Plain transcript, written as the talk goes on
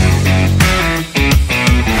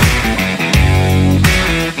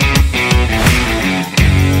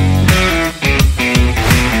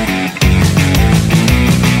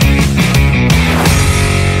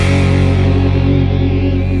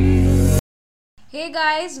Hey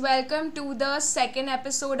guys, welcome to the second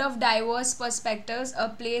episode of Diverse Perspectives, a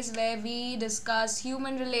place where we discuss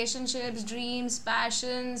human relationships, dreams,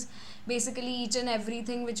 passions, basically each and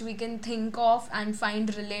everything which we can think of and find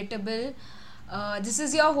relatable. This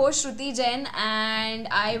is your host Shruti Jain, and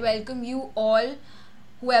I welcome you all.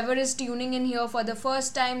 Whoever is tuning in here for the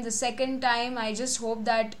first time, the second time, I just hope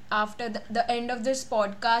that after the end of this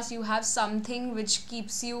podcast, you have something which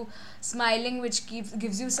keeps you smiling, which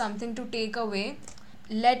gives you something to take away.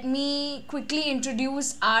 Let me quickly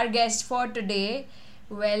introduce our guest for today.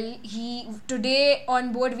 Well, he today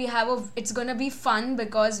on board we have a. It's gonna be fun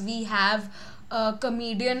because we have a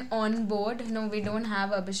comedian on board. No, we don't have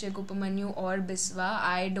Abhishek Upamanyu or Biswa.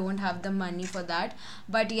 I don't have the money for that.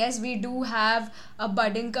 But yes, we do have a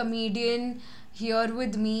budding comedian here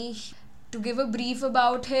with me. To give a brief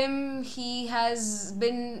about him, he has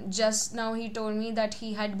been just now, he told me that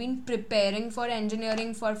he had been preparing for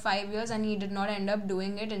engineering for 5 years and he did not end up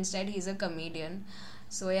doing it. Instead, he's a comedian.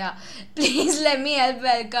 So, yeah, please let me help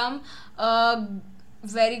welcome a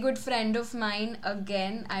very good friend of mine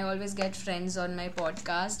again. I always get friends on my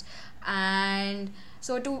podcast. And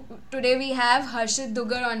so, today we have Harshit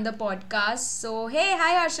Dugar on the podcast. So, hey,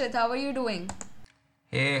 hi Harshit, how are you doing?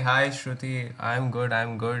 Hey, hi Shruti. I'm good.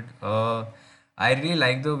 I'm good. I really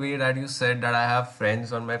like the way that you said that I have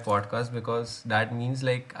friends on my podcast because that means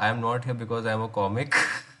like I'm not here because I'm a comic.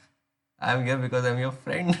 I'm here because I'm your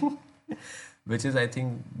friend, which is I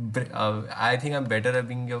think I'm better at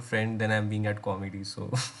being your friend than I'm being at comedy.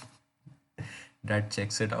 So that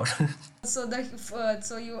checks it out.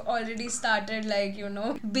 So you already started like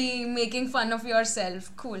being making fun of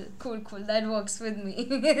yourself. Cool. That works with me.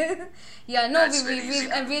 Yeah, no, That's very easy.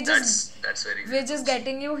 we're just That's very we're good. just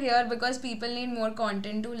getting you here because people need more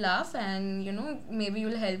content to laugh, and maybe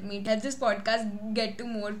you'll help this podcast get to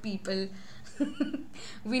more people.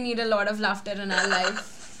 We need a lot of laughter in our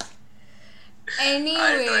life. Anyway,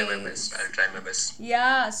 I'll try my best.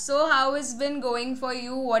 yeah, so how it's been going for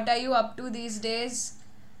you? What are you up to these days?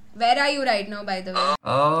 Where are you right now, by the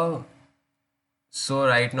way? So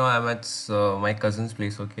right now I'm at my cousin's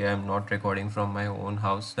place. Okay, I'm not recording from my own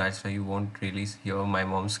house. That's why you won't really hear my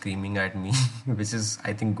mom screaming at me, which is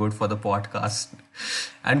I think good for the podcast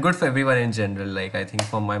and good for everyone in general. Like I think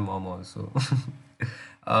for my mom also.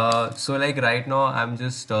 So like right now I'm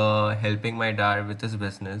just helping my dad with his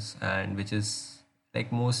business and which is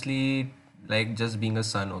like mostly like just being a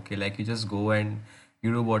son. Okay, like you just go and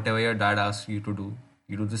you do whatever your dad asks you to do.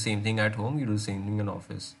 You do the same thing at home. You do the same thing in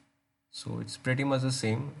office. So it's pretty much the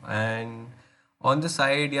same. And on the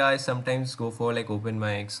side, yeah, I sometimes go for like open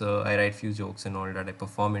mics. I write few jokes and all that. I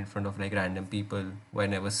perform in front of like random people who I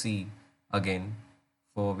never see again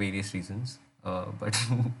for various reasons. But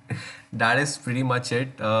that is pretty much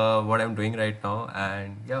it. What I'm doing right now,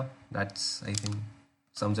 and yeah, that's I think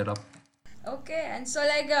sums it up. Okay, and so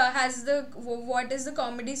like, what is the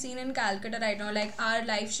comedy scene in Calcutta right now? Like, are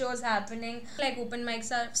live shows happening? Like, open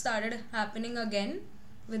mics are started happening again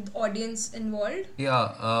with audience involved.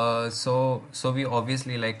 Yeah, so we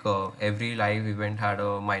obviously like every live event had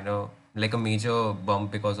a minor like a major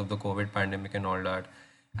bump because of the COVID pandemic and all that.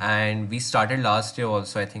 And we started last year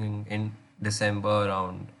also, I think in December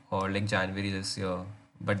around or like January this year.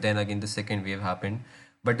 But then again the second wave happened.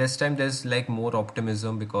 But this time there's like more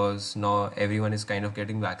optimism because now everyone is kind of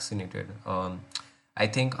getting vaccinated. I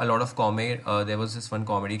think a lot of there was this one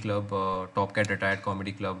comedy club, Top Cat Retired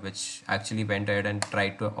Comedy Club, which actually went ahead and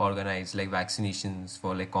tried to organize like vaccinations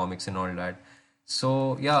for like comics and all that.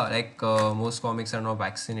 So yeah, like most comics are now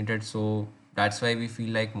vaccinated, so that's why we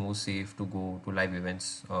feel like more safe to go to live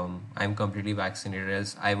events. I'm completely vaccinated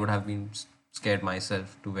as I would have been scared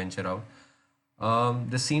myself to venture out.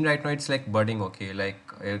 The scene right now it's like budding, okay, like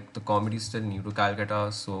the comedy is still new to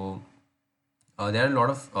Calcutta, so there are a lot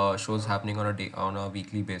of shows happening on a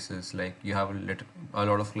weekly basis. Like you have a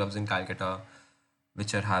lot of clubs in Calcutta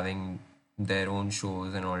which are having their own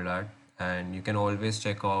shows and all that. And you can always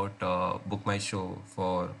check out Book My Show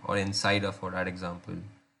for or Insider for that example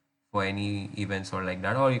for any events or like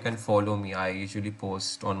that. Or you can follow me. I usually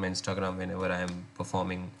post on my Instagram whenever I am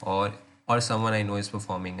performing or someone I know is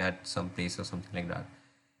performing at some place or something like that.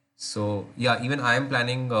 So yeah, even I am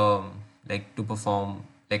planning like to perform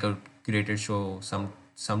like a curated show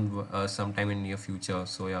sometime in near future.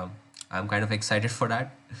 So yeah, I'm kind of excited for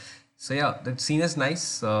that. So yeah, the scene is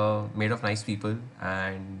nice, made of nice people,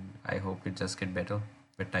 and I hope it just get better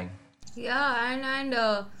with time. Yeah, and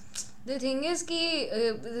the thing is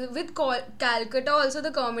कि with Calcutta also the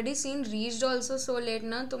comedy scene reached also so late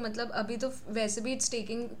ना, तो मतलब अभी तो वैसे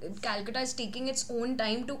भी Calcutta is taking its own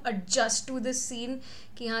time to adjust to the scene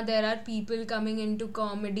कि हाँ there are people coming into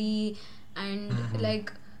comedy and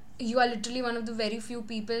like you are literally one of the very few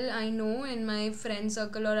people I know in my friend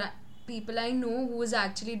circle or people I know who is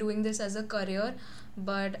actually doing this as a career.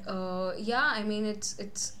 But yeah, I mean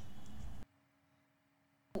it's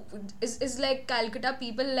like Calcutta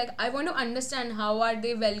people, like I want to understand how are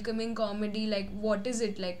they welcoming comedy, like what is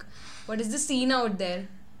it like, what is the scene out there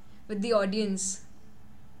with the audience?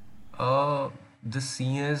 Uh, the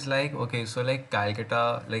scene is like, okay, so like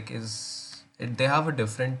Calcutta like they have a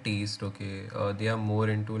different taste, okay. They are more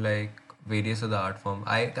into like various other art form.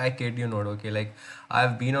 I kid you not, okay. Like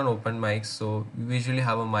I've been on open mics, so we usually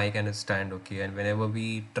have a mic and a stand, okay. And whenever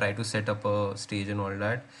we try to set up a stage and all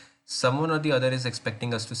that, someone or the other is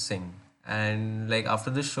expecting us to sing. And like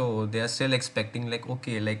after the show, they are still expecting like,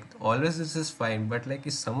 okay, like always this is fine, but like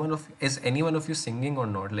is any one of you singing or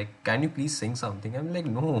not? Like, can you please sing something? I'm like,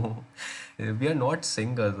 no, we are not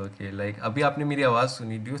singers, okay. Like अभी आपने मेरी आवाज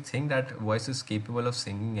सुनी. Do you think that voice is capable of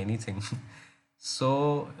singing anything?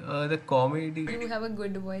 So the comedy. You have a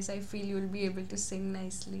good voice, I feel you'll be able to sing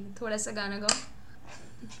nicely. थोड़ा सा गाना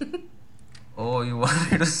गाओ. Oh, you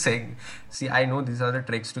want me to sing? See, I know these are the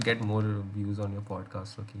tricks to get more views on your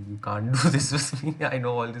podcast. Okay, you can't do this with me. I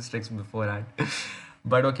know all these tricks beforehand.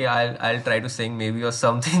 But okay, I'll try to sing maybe or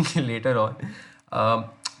something later on. Um,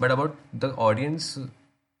 but about the audience,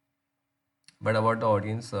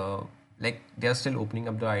 like they are still opening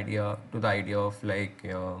up the idea of like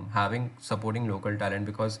having supporting local talent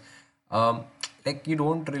because um, like you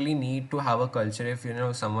don't really need to have a culture if you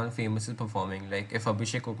know someone famous is performing. Like if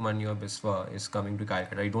Abhishek Upmani or Biswa is coming to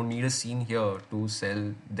Calcutta, you don't need a scene here to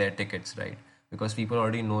sell their tickets, right? Because people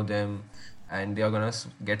already know them and they are gonna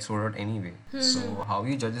get sold out anyway. So how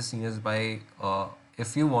you judge a scene is by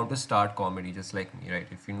if you want to start comedy just like me, right?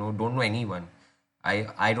 If you don't know anyone,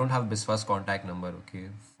 I don't have Biswa's contact number, okay?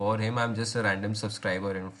 For him, I'm just a random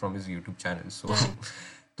subscriber from his YouTube channel. So,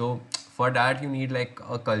 so for that, you need like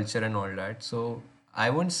a culture and all that. So I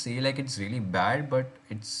won't say like it's really bad, but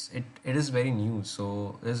it is very new.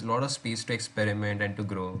 So there's a lot of space to experiment and to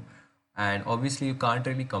grow. And obviously, you can't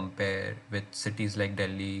really compare with cities like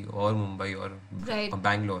Delhi or Mumbai or Right.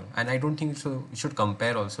 Bangalore. And I don't think you should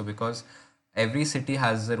compare also because every city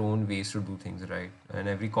has their own ways to do things, right? And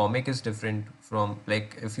every comic is different from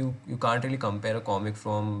like if you can't really compare a comic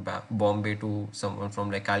from Bombay to someone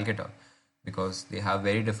from like Calcutta because they have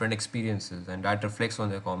very different experiences and that reflects on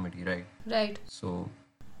their comedy, right? Right. So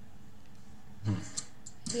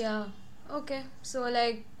Yeah. Okay. So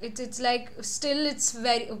like it's like still it's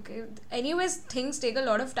very okay. Anyways, things take a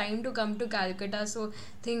lot of time to come to Calcutta, so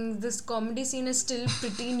things this comedy scene is still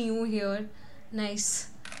pretty new here. Nice.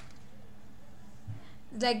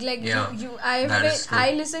 Like yeah, I've that been, is true.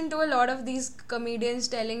 I listened to a lot of these comedians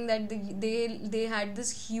telling that they had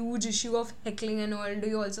this huge issue of heckling and all. Do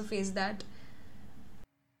you also face that?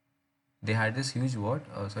 They had this huge what?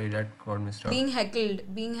 Sorry, that got missed out. Being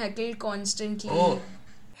heckled constantly. Oh,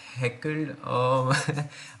 heckled.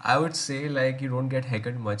 I would say like you don't get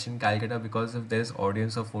heckled much in Calcutta because if there's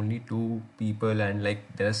audience of only two people and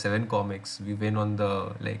like there are seven comics, we win on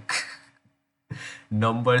the like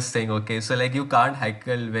numbers thing. Okay, so like you can't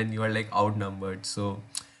heckle when you are like outnumbered. So,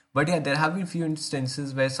 but yeah, there have been few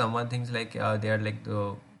instances where someone thinks like they are like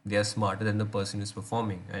they are smarter than the person who's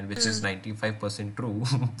performing, and which is 95% true.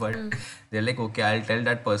 But they're like, okay, I'll tell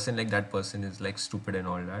that person like that person is like stupid and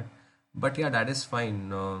all that. But yeah, that is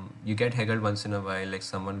fine. You get heckled once in a while, like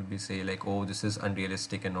someone will be say like, "Oh, this is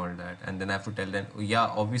unrealistic" and all that, and then I have to tell them, oh, "Yeah,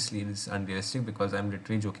 obviously this is unrealistic because I'm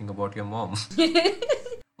literally joking about your mom."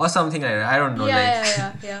 Or something like that. I don't know.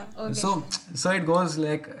 Like Yeah. Okay. so so it goes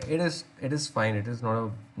like it is fine. It is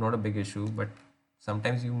not a big issue, but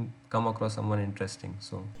sometimes you come across someone interesting.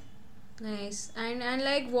 So Nice. And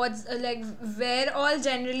like what's like where all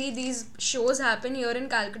generally these shows happen here in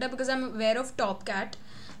Calcutta, because I'm aware of Top Cat.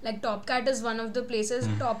 Like Top Cat is one of the places.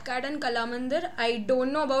 Top Cat and Kalamandir. I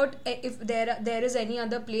don't know about if there is any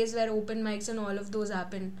other place where open mics and all of those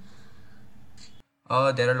happen.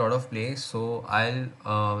 there are a lot of plays. So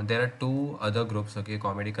there are two other groups, okay,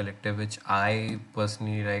 comedy collective, which I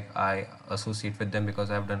personally like. I associate with them because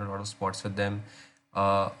I've done a lot of spots with them.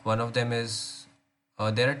 One of them is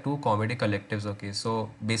there are two comedy collectives, okay. So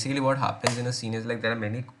basically, what happens in a scene is like there are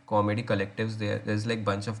many comedy collectives. There's like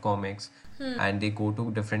bunch of comics, and they go to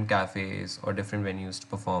different cafes or different venues to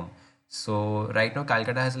perform. So right now,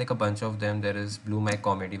 Calcutta has like a bunch of them. There is Blue Mic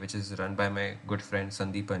Comedy, which is run by my good friend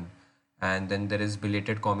Sandeepan, and then there is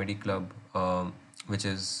Belated Comedy Club, which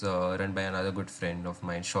is run by another good friend of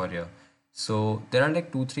mine, Shaurya. So there are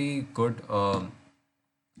like two, three good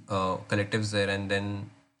collectives there, and then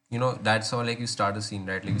that's how like you start a scene,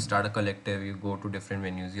 right? Like you start a collective, you go to different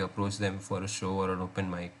venues, you approach them for a show or an open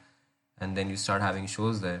mic, and then you start having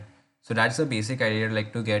shows there. So that's the basic idea,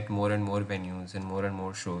 like to get more and more venues and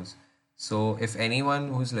more shows. So if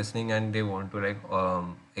anyone who's listening and they want to like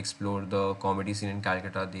explore the comedy scene in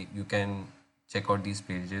Calcutta, you can check out these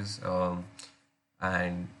pages,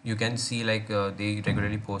 and you can see like they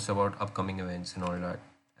regularly post about upcoming events and all that.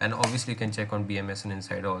 And obviously you can check on BMS and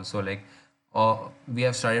Insider also. Like we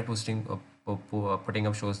have started posting putting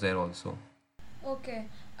up shows there also. Okay.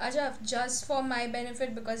 Ajaf, just for my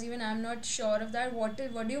benefit, because even I'm not sure of that, what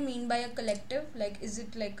do you mean by a collective? Like, is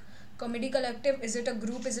it like comedy collective? Is it a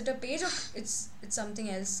group? Is it a page? Or it's something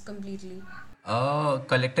else completely?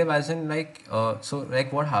 Collective as in like so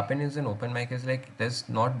like what happened is in open mic is like there's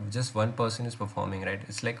not just one person is performing, right?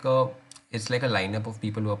 It's like a lineup of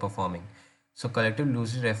people who are performing. So collective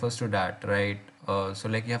loosely refers to that, right? So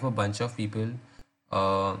like you have a bunch of people,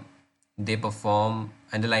 uh, they perform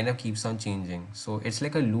and the lineup keeps on changing. So it's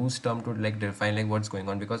like a loose term to like define like what's going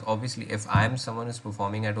on, because obviously if I'm someone who's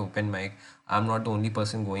performing at open mic, I'm not the only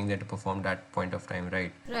person going there to perform that point of time,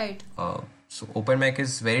 right? Right. So open mic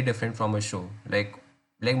is very different from a show. Like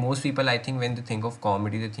most people, I think when they think of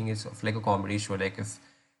comedy, they think it's of like a comedy show. Like if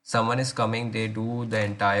someone is coming, they do the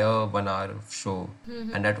entire 1 hour of show,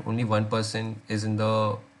 and that only one person is in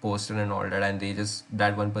the poster and all that, and they just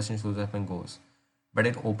that one person shows up and goes. But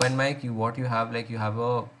at open mic, you have like you have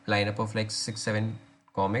a lineup of like 6 7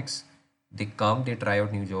 comics. They come, they try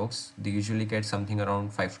out new jokes. They usually get something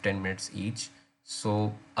around 5 to 10 minutes each.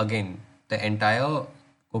 So again, the entire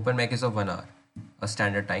open mic is of 1 hour, a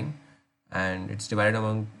standard time, and it's divided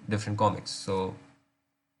among different comics. So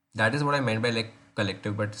that is what I meant by like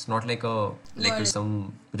collective, but it's not like a like Got it.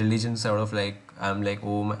 some religion sort of like I'm like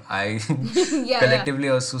I Yeah, yeah. collectively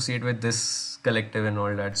associate with this collective and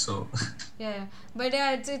all that. So Yeah, yeah. But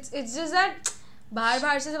yeah, it's just that बाहर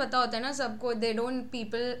बाहर से पता होता है ना सबको. They don't,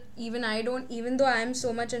 people, even I don't, even though I am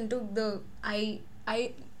so much into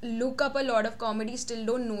I look up a lot of comedy, still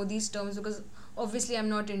don't know these terms because obviously I'm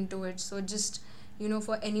not into it. So just,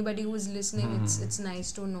 for anybody who's listening, it's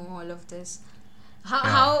nice to know all of this. yeah.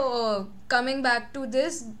 How coming back to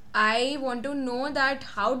this, I want to know that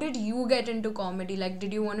how did you get into comedy? Like,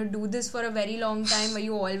 did you want to do this for a very long time? Were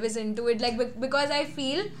you always into it? Like, because I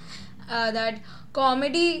feel that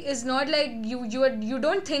comedy is not like you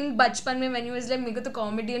don't think bachpan mein when you was like meko to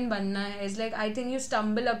comedian banna hai. It's like I think you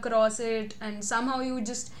stumble across it and somehow you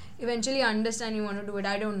just eventually understand you want to do it.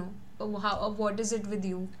 I don't know what is it with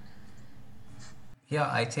you. Yeah,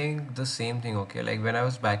 I think the same thing. Okay, like when I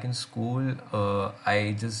was back in school,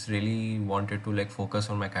 I just really wanted to like focus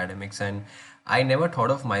on my academics, and I never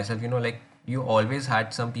thought of myself. Like you always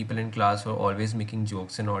had some people in class who were always making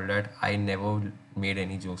jokes and all that. I never made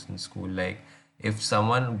any jokes in school. Like if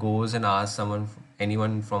someone goes and asks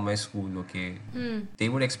anyone from my school, okay, they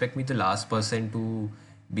would expect me the last person to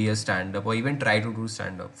be a stand-up or even try to do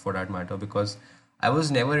stand-up for that matter, because I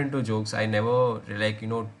was never into jokes. I never like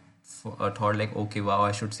thought like okay, wow,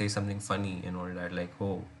 I should say something funny and all that, like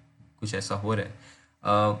oh kuch aisa ho raha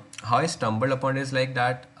hai. How I stumbled upon it is like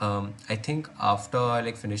that. I think after I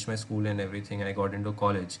like finished my school and everything, I got into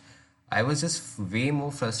college. I was just way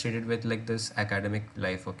more frustrated with like this academic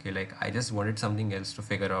life. Okay, like I just wanted something else to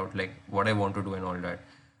figure out like what I want to do and all that.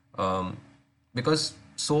 Um, because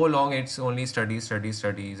so long it's only studies, studies,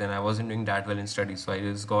 studies, and I wasn't doing that well in studies, so I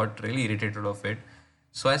just got really irritated of it.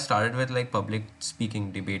 So I started with like public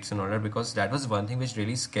speaking debates and all that, because that was one thing which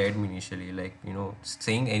really scared me initially, like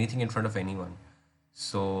saying anything in front of anyone.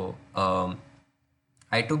 So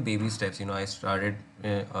I took baby steps. I started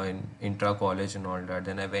in intra college and all that.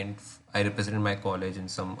 Then I represented my college in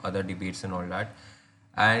some other debates and all that.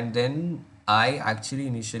 And then I actually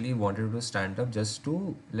initially wanted to do stand up just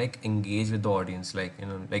to like engage with the audience, like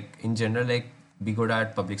like in general, like be good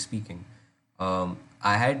at public speaking.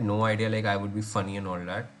 I had no idea like I would be funny and all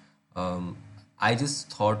that. Um, I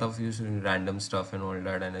just thought of using random stuff and all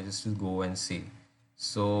that, and I just would go and say.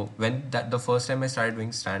 So when that the first time I started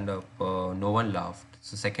doing stand up, no one laughed.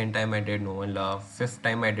 So second time I did, no one laughed. Fifth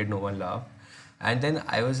time I did, no one laughed. And then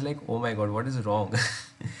I was like, oh my God, what is wrong?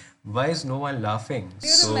 Why is no one laughing? Do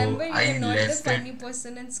you So remember you were I not the left it. funny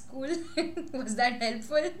person in school? Was that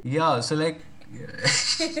helpful? Yeah, so like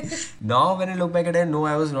now when I look back at it, no,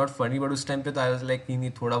 I was not funny, but उस time पे तो I was like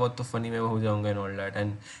नहीं थोड़ा बहुत तो funny मैं हो जाऊंगा and all that.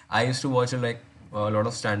 And I used to watch like a lot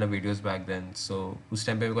of stand-up videos back then. So उस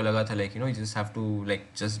time पे मेरे को लगा था like you just have to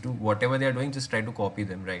like just do whatever they are doing, just try to copy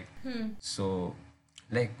them, right? So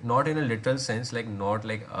like not in a literal sense, like not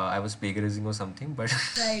like I was plagiarizing or something, but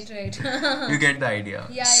Right, right. you get the idea.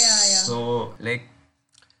 Yeah, yeah, yeah.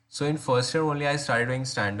 So in first year only I started doing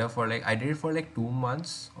stand up for like I did it for like 2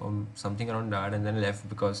 months or something around that, and then left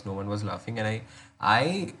because no one was laughing. And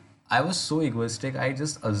I I was so egoistic. I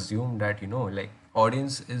just assumed that, like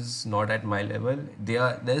audience is not at my level.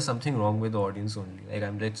 There is something wrong with the audience only. Like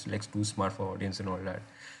I'm like too smart for audience and all that.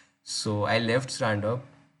 So I left stand up.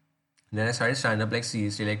 Then I started stand up like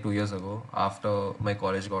seriously like 2 years ago after my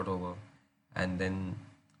college got over. And then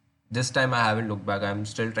this time I haven't looked back. I'm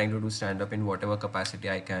still trying to do stand up in whatever capacity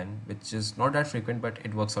I can, which is not that frequent, but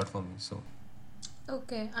it works out for me. So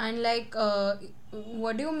Okay, and like,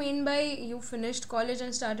 what do you mean by you finished college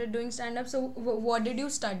and started doing stand up? So, what did you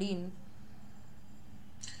study in?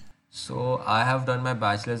 So I have done my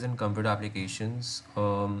bachelor's in computer applications.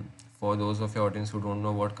 For those of your audience who don't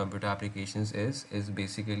know what computer applications is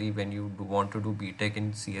basically when you want to do BTech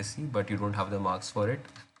in CSE, but you don't have the marks for it.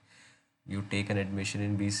 You take an admission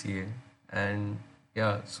in BCA, and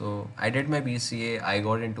yeah, so I did my BCA. I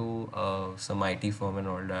got into some IT firm and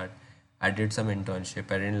all that. I did some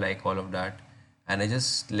internship. I didn't like all of that, and I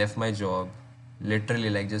just left my job.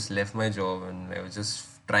 Literally, like just left my job, and I was just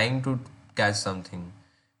trying to catch something.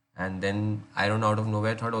 And then I don't know, out of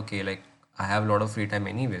nowhere, I thought, okay, like I have a lot of free time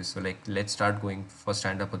anyways, so like let's start going for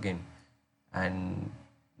stand up again. And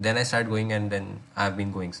then I started going, and then I've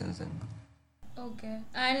been going since then. Okay,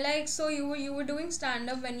 and like, so you were doing stand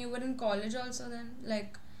up when you were in college also then,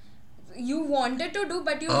 like, you wanted to do,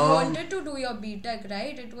 but you Um, wanted to do your BTech,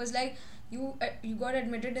 right? It was like you got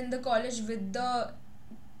admitted in the college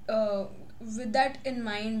uh, with that in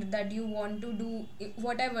mind that you want to do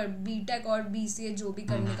whatever BTech or BCA जो भी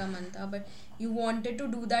करने का मन था, but you wanted to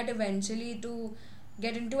do that eventually to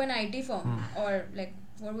get into an IT firm, or like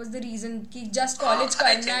what was the reason कि just college I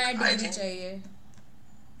करना think है I degree think चाहिए.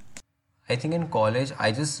 I think in college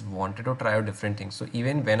I just wanted to try out different things. So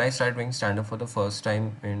even when I started doing stand up for the first time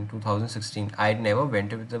in 2016, I never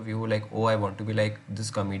went with the view like, oh, I want to be like this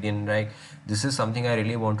comedian, like this is something I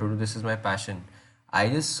really want to do, this is my passion. I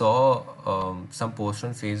just saw some post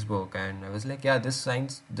on Facebook and I was like, yeah, this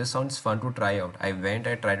sounds fun to try out. I went,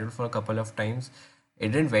 I tried it for a couple of times.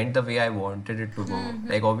 It didn't went the way I wanted it to go.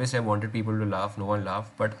 Like obviously I wanted people to laugh, no one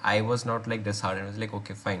laughed, but I was not like disheartened. I was like,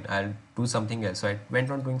 okay, fine, I'll do something else. So I went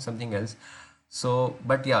on doing something else. So,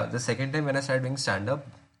 but yeah, the second time when I started doing stand up,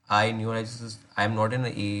 I knew I'm not in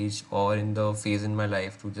the age or in the phase in my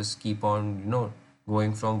life to just keep on,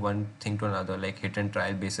 going from one thing to another, like hit and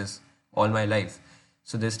trial basis all my life.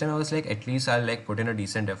 So this time I was like, at least I'll like put in a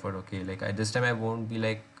decent effort, okay? Like this time I won't be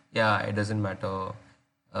like, yeah, it doesn't matter.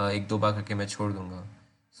 एक दो बार करके मैं छोड़ दूंगा.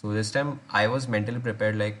 So this time I was mentally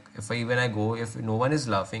prepared. Like even I go, if no one is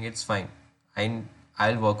laughing, it's fine. I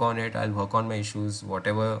I'll work on it. I'll work on my issues.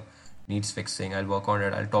 Whatever needs fixing, I'll work on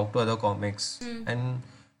it. I'll talk to other comics, and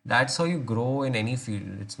that's how you grow in any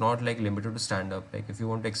field. It's not like limited to stand up. Like if you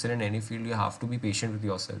want to excel in any field, you have to be patient with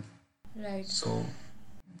yourself. Right. So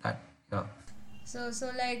that yeah.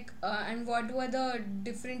 So like, and what were the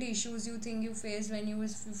different issues you think you faced when you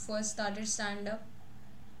first started stand up?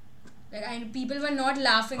 Like, and people were not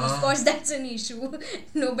laughing. Of Uh, course, that's an issue.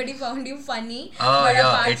 Nobody found you funny. But yeah,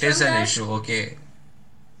 apart it is from an that, issue. Okay.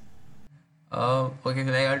 Okay,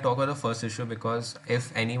 like I'll talk about the first issue because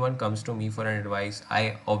if anyone comes to me for an advice,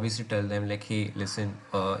 I obviously tell them like, hey, listen,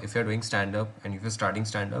 if you're doing stand up and if you're starting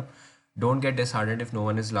stand up, don't get disheartened if no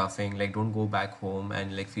one is laughing. Like, don't go back home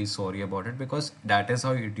and like feel sorry about it because that is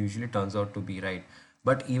how it usually turns out to be, right?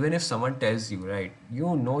 But even if someone tells you, right, you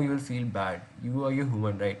will feel bad. You are your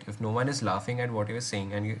human, right? If no one is laughing at what you're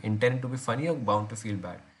saying and you intend to be funny, you're bound to feel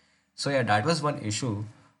bad. So yeah, that was one issue.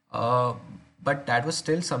 Uh, but that was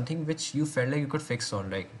still something which you felt like you could fix on.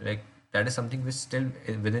 Like that is something which still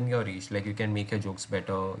is within your reach. Like you can make your jokes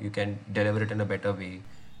better, you can deliver it in a better way.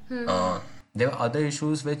 Uh, there were other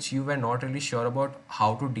issues which you were not really sure about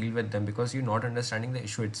how to deal with them because you're not understanding the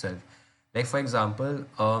issue itself. Like for example,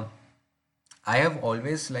 I have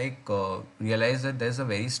always realized that there's a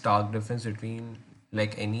very stark difference between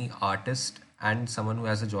like any artist and someone who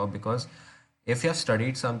has a job because if you have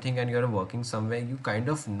studied something and you're working somewhere, you kind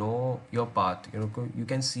of know your path. You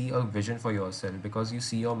can see a vision for yourself because you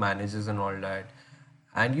see your managers and all that,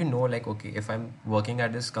 and you know like okay, if I'm working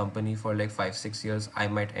at this company for like 5 6 years, I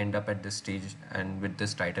might end up at this stage and with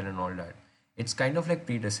this title and all that. It's kind of like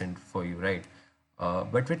predestined for you, right?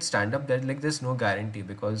 But with stand up, there's no guarantee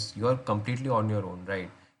because you're completely on your own,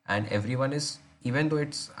 right? And everyone is, even though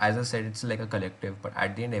it's, as I said, it's like a collective, but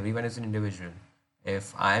at the end, everyone is an individual.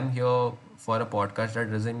 If I'm here for a podcast,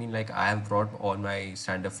 that doesn't mean like I have brought all my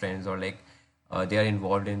stand up friends or like they are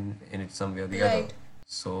involved in it some way or the other. right.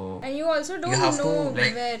 So And you also you don't have to know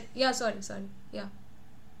like where. Yeah, sorry. Yeah.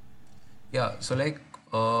 yeah, so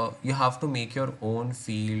you have to make your own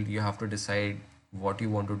field. You have to decide what you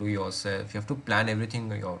want to do yourself. You have to plan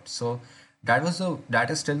everything out. So that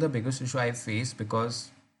is still the biggest issue I face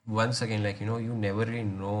because once again, like, you never really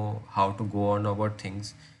know how to go on about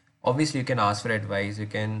things. Obviously, you can ask for advice, you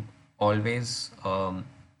can always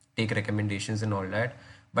take recommendations and all that.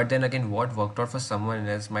 But then again, what worked out for someone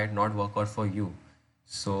else might not work out for you.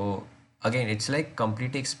 So again, it's like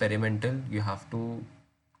completely experimental. You have to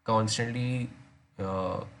constantly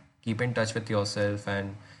uh, keep in touch with yourself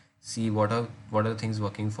and see what are the things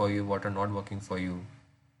working for you, what are not working for you.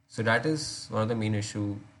 So that is one of the main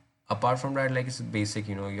issue. Apart from that, like, it's basic,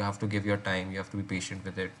 you have to give your time, you have to be patient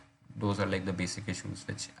with it. Those are like the basic issues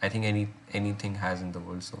which I think anything has in the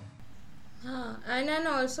world. So Huh. And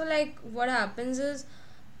also like what happens is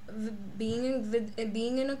being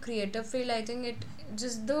in a creative field, I think it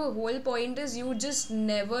just the whole point is you just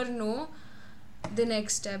never know the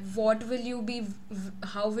next step. What will you be?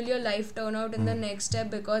 How will your life turn out in the next step?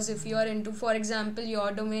 Because if you are into, for example,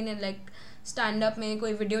 your domain and like stand up में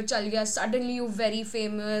कोई video चल गया, suddenly you very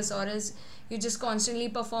famous, or else you just constantly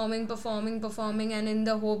performing, and in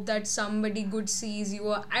the hope that somebody good sees you.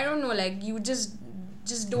 Or I don't know, like you just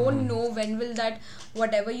don't know when will that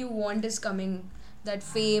whatever you want is coming, that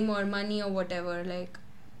fame or money or whatever, like.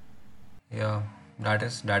 yeah, that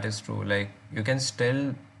is true. Like, you can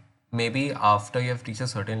still, maybe after you have reached a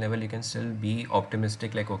certain level, you can still be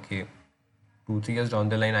optimistic, like, okay, 2 3 years down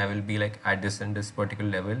the line I will be like at this and this particular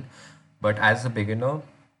level. But as a beginner,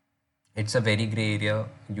 it's a very gray area.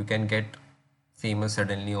 You can get famous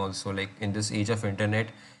suddenly also. Like, in this age of internet,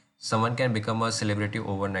 someone can become a celebrity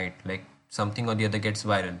overnight. Like, something or the other gets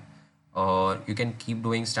viral. Or you can keep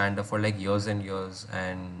doing stand up for like years and years,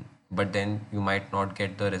 and but then you might not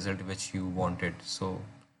get the result which you wanted. So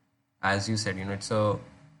as you said,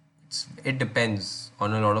 it depends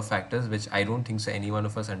on a lot of factors which I don't think so any one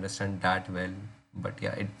of us understand that well. But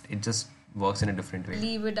yeah, it just works in a different way.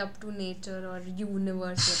 Leave it up to nature or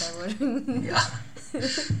universe, whatever. Yeah. Yeah.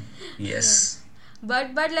 Yes.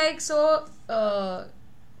 But like so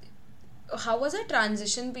how was a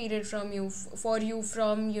transition period from you for you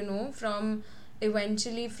from from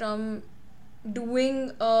eventually from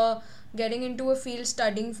doing getting into a field,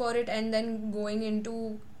 studying for it, and then going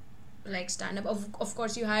into like stand up. Of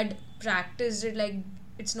course you had practiced it, like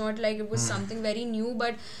it's not like it was something very new,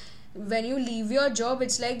 but when you leave your job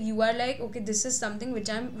it's like you are like, okay, this is something which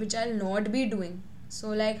I'll not be doing.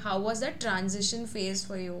 So like how was that transition phase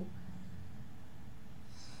for you?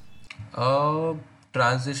 Uh,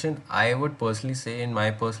 Transition, I would personally say in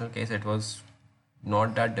my personal case, it was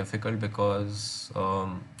not that difficult because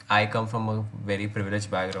I come from a very privileged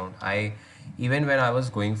background. Even when I was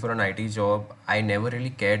going for an IT job, I never really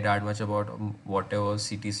cared that much about whatever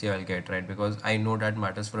CTC I'll get, right? Because I know that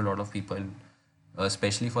matters for a lot of people,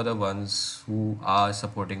 especially for the ones who are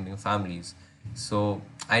supporting their families. So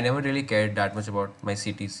I never really cared that much about my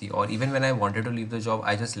CTC, or even when I wanted to leave the job,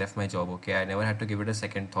 I just left my job. Okay, I never had to give it a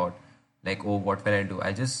second thought, like, oh, what will I do?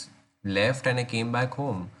 I just left and I came back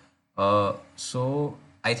home. So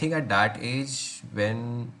I think at that age,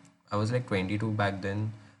 when I was like 22 back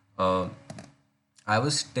then, uh, I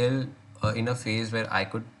was still in a phase where I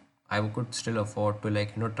could still afford to,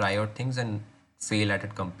 like, try out things and fail at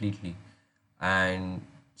it completely. And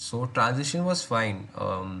so transition was fine.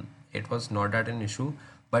 It was not that an issue.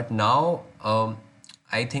 But now,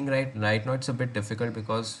 I think right now it's a bit difficult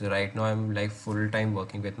because right now I'm like full time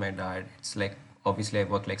working with my dad. It's like, obviously I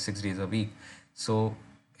work like 6 days a week. So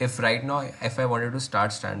if I wanted to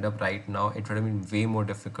start stand up right now, it would have been way more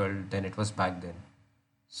difficult than it was back then.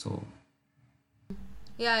 So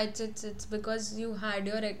Yeah, it's because you had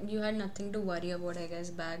nothing to worry about, I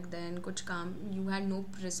guess, back then. Kuch kaam, you had no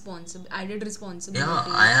added yeah, I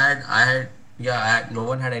responsibilities. had, I had, yeah, no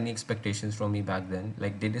one had any expectations from me back then.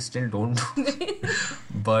 Like, they just still don't do.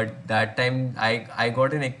 But that time, I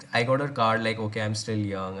got a card, like, okay, I'm still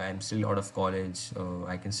young, I'm still out of college,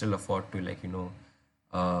 I can still afford to, like,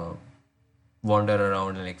 uh, wander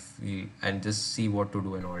around and like feel and just see what to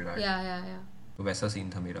do and all that. Yeah, yeah, yeah. तो वैसा scene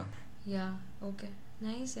था मेरा. Yeah, okay.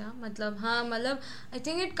 Nice, yeah. मतलब हाँ मतलब I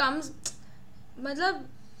think it comes मतलब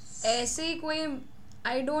ऐसे ही कोई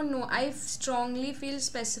I don't know. I strongly feel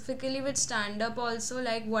specifically with stand up also,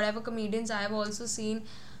 like whatever comedians I have also seen,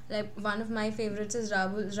 like one of my favorites is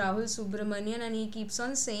Rahul Subramanian, and he keeps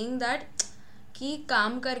on saying that कि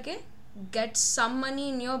काम करके get some money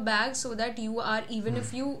in your bag so that you are, even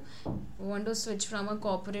if you want to switch from a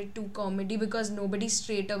corporate to comedy, because nobody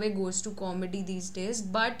straight away goes to comedy these days,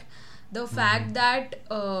 but the fact that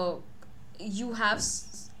you have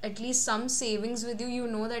at least some savings with you, you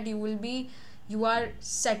know that you are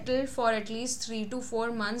settled for at least 3 to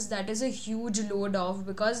 4 months. That is a huge load off,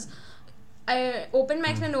 because open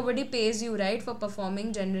mics when nobody pays you, right, for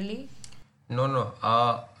performing generally. No, no.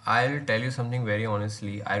 I'll tell you something very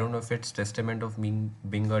honestly. I don't know if it's testament of me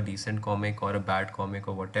being a decent comic or a bad comic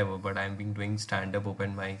or whatever, but I've been doing stand-up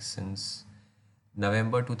open mics since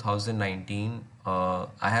November 2019. I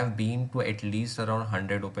have been to at least around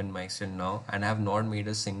 100 open mics till now, and I have not made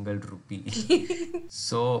a single rupee.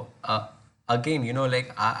 So, again,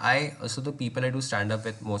 like so the people I do stand up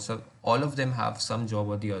with, most of all of them have some job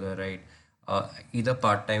or the other, right? Either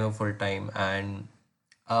part time or full time, and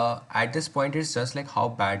at this point, it's just like how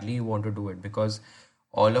badly you want to do it, because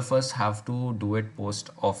all of us have to do it post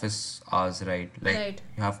office hours, right? Like Right.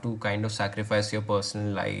 you have to kind of sacrifice your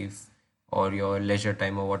personal life or your leisure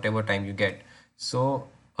time or whatever time you get. So,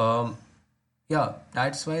 yeah,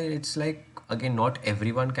 that's why it's like, again, not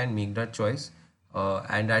everyone can make that choice.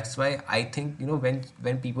 And that's why I think,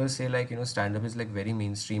 when people say like, stand up is like very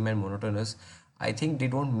mainstream and monotonous, I think they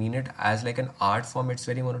don't mean it as like an art form, it's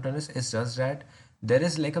very monotonous. It's just that there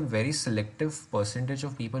is like a very selective percentage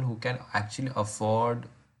of people who can actually afford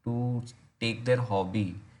to take their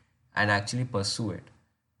hobby and actually pursue it,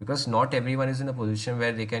 because not everyone is in a position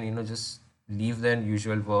where they can just leave their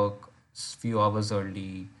usual work few hours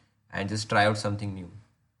early and just try out something new.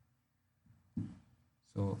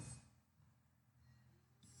 So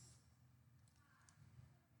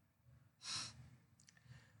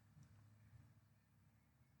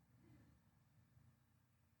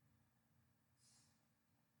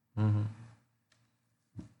mhm.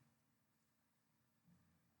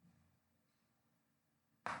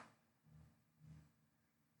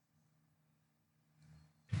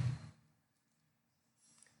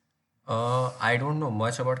 I don't know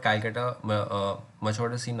much about Calcutta, much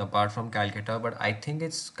about the scene apart from Calcutta, but I think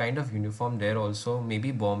it's kind of uniform there also.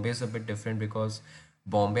 Maybe Bombay is a bit different because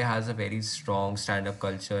Bombay has a very strong stand-up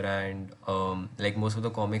culture, and like most of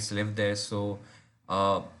the comics live there. So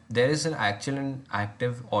there is an actual and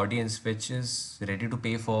active audience which is ready to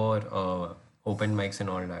pay for open mics and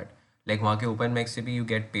all that. Like वहाँ के open mics से भी you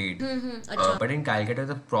get paid. अच्छा. But in Calcutta,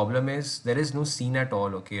 the problem is there is no scene at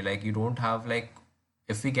all. Okay, like you don't have like,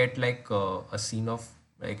 if we get like a scene of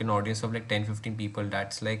like an audience of like 10, 15 people,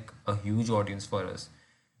 that's like a huge audience for us.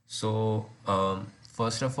 So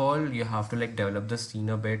first of all, you have to like develop the scene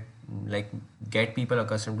a bit, like get people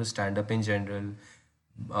accustomed to stand up in general,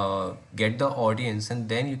 get the audience, and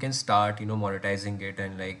then you can start monetizing it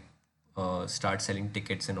and like start selling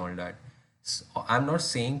tickets and all that. I'm not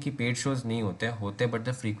saying कि paid shows नहीं होते, but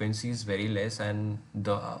the frequency is very less and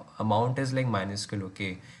the amount is like minuscule.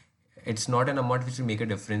 Okay, it's not an amount which will make a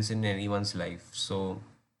difference in anyone's life. So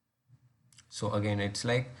again, it's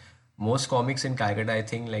like most comics in Calcutta, I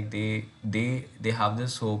think like they have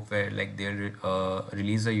this hope where like they'll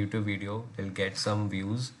release a YouTube video, they'll get some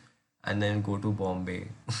views, and then go to Bombay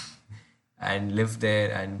and live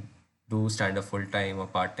there and do stand up full time or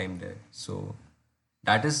part time there. So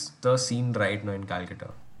that is the scene right now in Calcutta.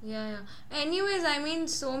 Yeah, yeah. Anyways, I mean,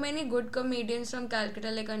 so many good comedians from Calcutta,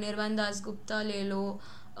 like Anirvan Das Gupta, Lelo,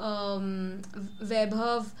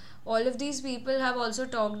 Vaibhav, all of these people have also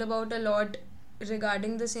talked about a lot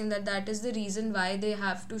regarding the same, that is the reason why they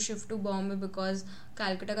have to shift to Bombay, because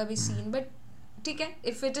Calcutta का भी scene. But ठीक है,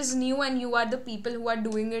 if it is new and you are the people who are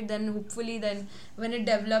doing it, then hopefully then when it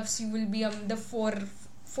develops you will be the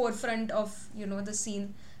forefront of the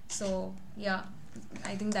scene. So yeah,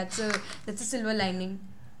 I think that's a silver lining.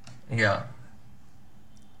 Yeah,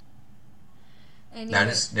 that Anyway,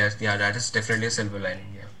 is that is definitely a silver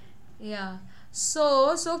lining. Yeah. yeah.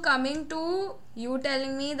 So coming to you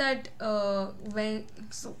telling me that when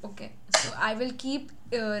so okay, so I will keep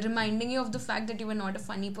reminding you of the fact that you were not a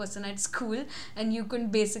funny person at school and you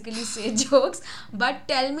couldn't basically say jokes. But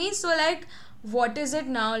tell me, so like, what is it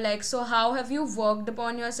now like? So how have you worked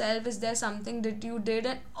upon yourself? Is there something that you did?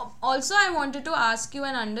 And also, I wanted to ask you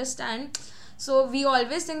and understand. So we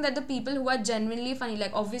always think that the people who are genuinely funny,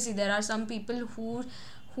 like obviously there are some people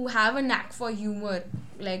who have a knack for humor,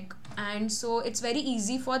 like, and so it's very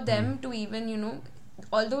easy for them to even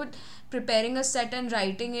although preparing a set and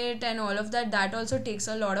writing it and all of that also takes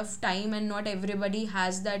a lot of time, and not everybody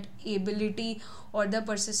has that ability or the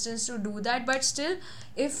persistence to do that. But still,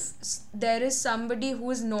 if there is somebody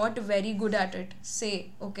who is not very good at it,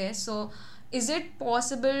 say, okay, so is it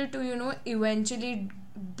possible to eventually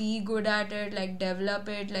be good at it, like develop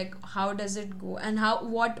it, like how does it go, and how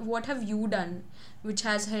what have you done which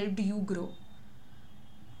has helped you grow?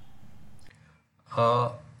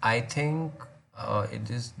 Uh, I think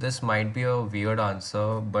this might be a weird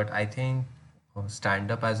answer, but I think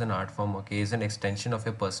stand up as an art form, okay, is an extension of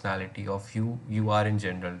your personality, of you are in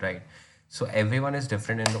general, right? So everyone is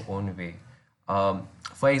different in their own way.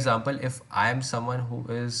 For example, if I am someone who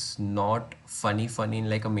is not funny in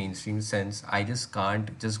like a mainstream sense, I just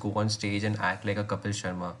can't just go on stage and act like a Kapil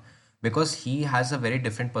Sharma because he has a very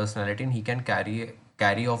different personality and he can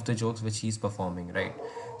carry off the jokes which he's performing, right?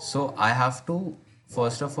 So I have to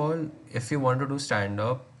first of all, if you want to do stand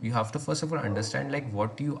up, you have to first of all understand like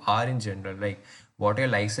what you are in general, like what your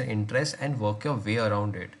likes and interests, and work your way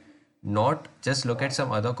around it, not just look at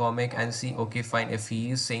some other comic and see, okay, fine, if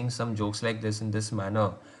he is saying some jokes like this in this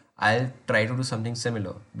manner, I'll try to do something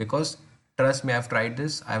similar. Because trust me, I've tried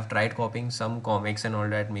this. I've tried copying some comics and all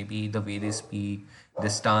that, maybe the way they speak, the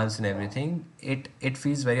stance and everything. It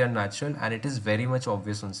feels very unnatural and it is very much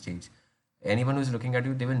obvious on stage. Anyone who's looking at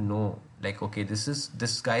you, they will know, like, okay,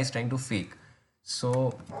 this guy is trying to fake.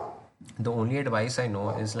 So the only advice I know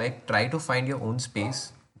is like try to find your own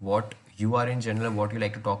space, what you are in general, what you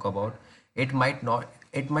like to talk about. It might not,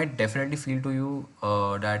 it might definitely feel to you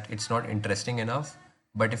that it's not interesting enough.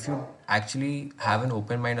 But if you actually have an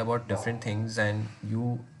open mind about different things and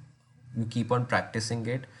you keep on practicing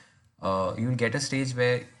it, you'll get a stage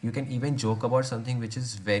where you can even joke about something which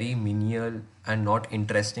is very menial and not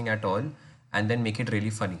interesting at all, and then make it really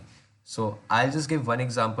funny. So I'll just give one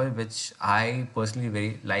example which I personally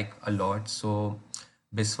very like a lot. So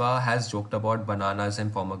Biswa has joked about bananas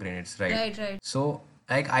and pomegranates, right? Right, right. So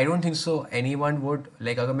like I don't think so anyone would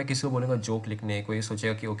like, अगर मैं किसी को बोलूँगा joke लिखने, कोई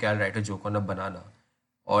सोचेगा कि okay, I'll write a joke on a banana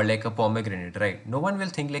or like a pomegranate, right? No one will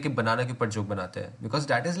think like कि banana के ऊपर joke बनाते हैं, because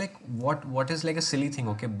that is like what is like a silly thing,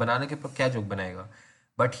 okay? Banana के ऊपर क्या joke बनाएगा?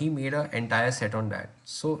 But he made an entire set on that.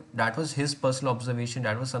 So that was his personal observation.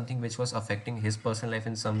 That was something which was affecting his personal life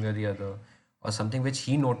in some way or the other, or something which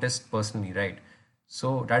he noticed personally, right?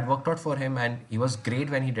 So that worked out for him and he was great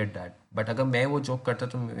when he did that. But अगर मैं वो joke करता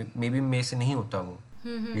तो may be मेरे से नहीं होता वो,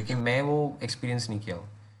 क्योंकि मैं वो experience नहीं किया हूँ.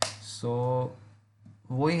 So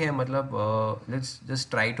वही है मतलब, let's just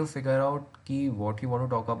try to figure out कि what you want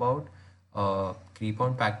to talk about, keep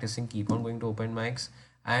on practising, keep on going to open mics,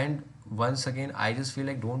 and once again I just feel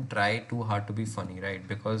like don't try too hard to be funny, right?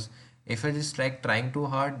 Because if you're just like trying too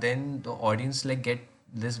hard, then the audience like get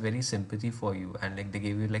this very sympathy for you and like they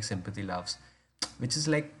give you like sympathy laughs, which is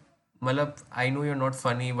like, मतलब I know you're not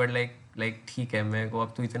funny but like ठीक है, मेरे को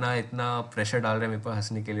अब तू इतना इतना pressure डाल रहा है मेरे पर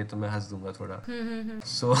हंसने के लिए, तो मैं हंस दूंगा थोड़ा.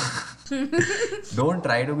 So don't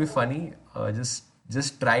try to be funny.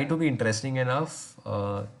 Just try to be interesting enough.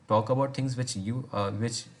 Talk about things which you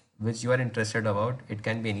are interested about. It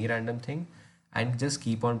can be any random thing, and just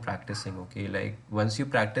keep on practicing. Okay, like once you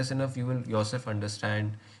practice enough, you will yourself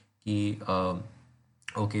understand कि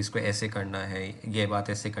okay, इसको ऐसे करना है, ये बात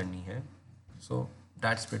ऐसे करनी है. So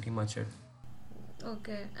that's pretty much it.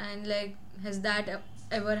 Okay, and like, has that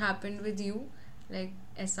ever happened with you? Like,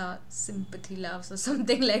 ऐसा sympathy laughs or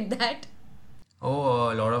something like that?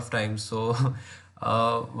 Oh, a lot of times. So,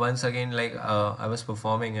 once again, like I was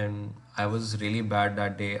performing and I was really bad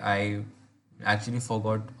that day. I actually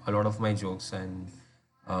forgot a lot of my jokes,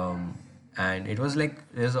 um, and it was like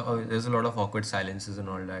there's a lot of awkward silences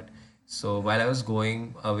and all that. So while I was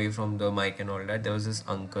going away from the mic and all that, there was this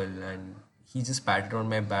uncle and he just patted on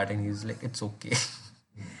my back and he's like, "It's okay."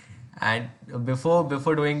 And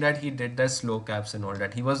before doing that, he did the slow claps and all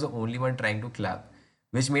that. He was the only one trying to clap,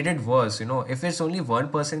 which made it worse. You know, if it's only one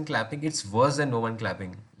person clapping, it's worse than no one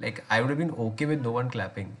clapping. Like I would have been okay with no one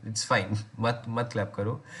clapping. It's fine. mat clap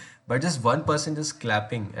karo. But just one person just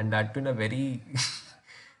clapping, and that too in a very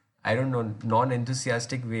I don't know,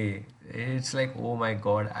 non-enthusiastic way. It's like, oh my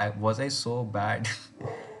God, was I so bad?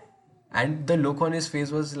 And the look on his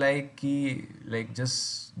face was like, like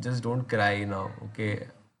just don't cry now, okay?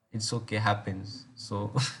 It's okay, happens. So,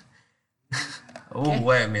 oh, Okay.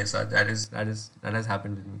 हुआ है मेरे साथ. That has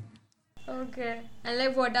happened with me. Okay. And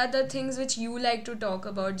like, what are the things which you like to talk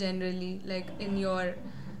about generally, like in your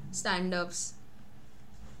stand-ups?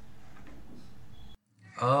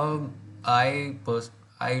 Um, I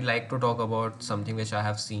like to talk about something which I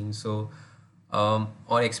have seen, so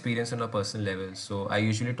or experience on a personal level. So I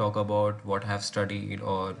usually talk about what I have studied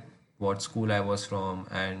or what school I was from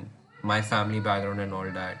and my family background and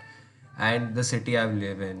all that, and the city I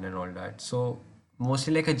live in and all that. So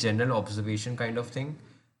mostly like a general observation kind of thing,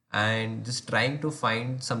 and just trying to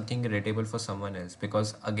find something relatable for someone else.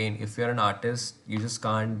 Because again, if you're an artist, you just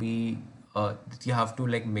can't be you have to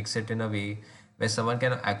like mix it in a way where someone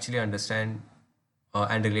can actually understand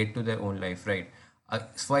and relate to their own life, right?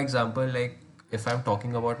 For example, like if I'm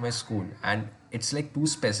talking about my school and it's like too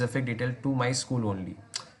specific detail to my school only,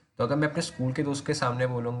 तो अगर मैं अपने school के दोस्त के सामने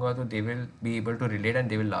बोलूँगा तो they will be able to relate and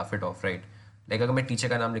they will laugh it off, right? Like अगर मैं टीचर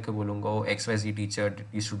का नाम लिख के बोलूँगा, ओ X Y Z teacher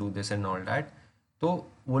used to do this and all that, तो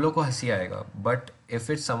वो लोग को हंसी आएगा, but if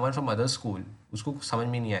it's someone from other school उसको समझ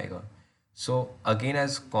में नहीं आएगा. So again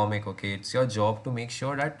as comic, okay, it's your job to make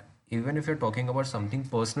sure that even if you're talking about something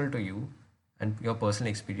personal to you and your personal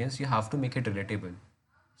experience, you have to make it relatable.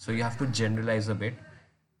 So you have to generalize a bit.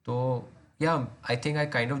 So yeah, I think I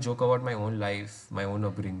kind of joke about my own life, my own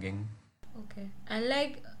upbringing. Okay. And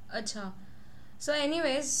like, acha. So,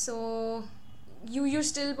 anyways, so you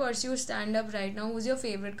still pursue stand up right now. Who's your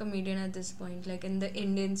favorite comedian at this point, like in the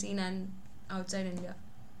Indian scene and outside India?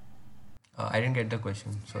 I didn't get the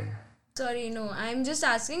question, sorry. Sorry, no. I'm just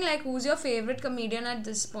asking, like, who's your favorite comedian at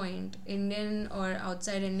this point, Indian or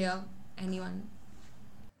outside India? Anyone?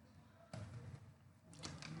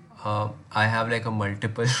 I have like a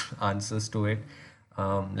multiple answers to it.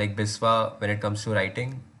 Like Biswa, when it comes to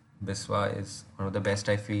writing, Biswa is one of the best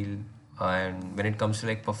I feel. And when it comes to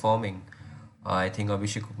like performing, I think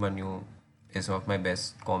Abhishek Upmanyu is one of my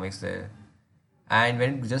best comics there. And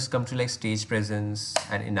when it just comes to like stage presence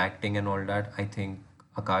and enacting and all that, I think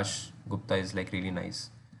Akash Gupta is like really nice.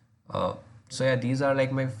 Uh, so yeah, these are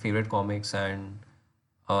like my favorite comics, and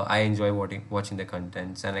I enjoy watching the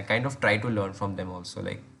contents, and I kind of try to learn from them also,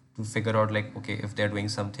 like to figure out like, okay, if they're doing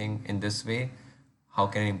something in this way, how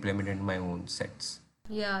can I implement it in my own sets?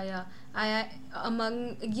 Yeah, yeah.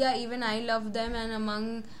 Among, yeah, even I love them,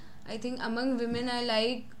 and I think among women, I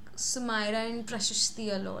like Sumaira and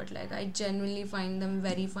Prashasti a lot. Like, I genuinely find them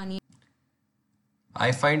very funny.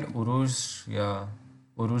 I find Uruj, yeah,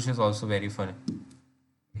 Uruj is also very funny.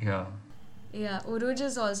 Yeah. Yeah, Uruj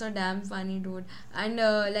is also damn funny, dude. And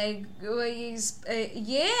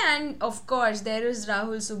yeah, and of course there is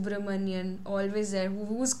Rahul Subramanian, always there,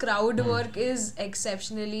 whose crowd Hmm. work is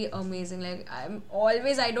exceptionally amazing. Like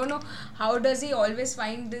I don't know how does he always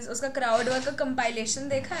find this. उसका crowd work का compilation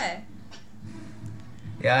देखा है?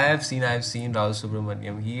 Yeah, I've seen Rahul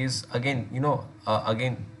Subramaniam. He is again,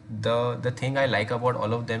 again, the thing I like about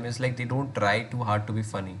all of them is like they don't try too hard to be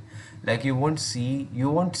funny. Like you won't see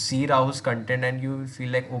Rahul's content and you will feel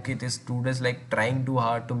like, okay, this dude is like trying too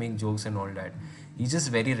hard to make jokes and all that. He's just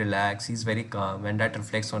very relaxed. He's very calm, and that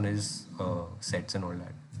reflects on his sets and all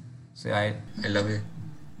that. So yeah, I love it.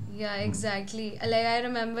 Yeah, exactly. Like I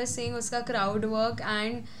remember seeing उसका crowd work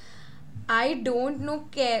and I don't know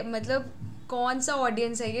मतलब कौन सा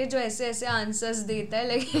audience है ये जो ऐसे ऐसे answers देता है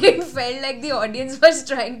like it felt like the audience was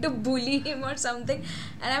trying to bully him और something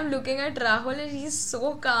and I am looking at Rahul and he is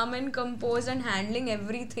so काम and composed and handling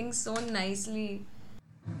everything so nicely.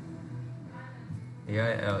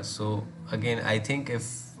 Yeah, so again, I think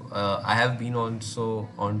if I have been also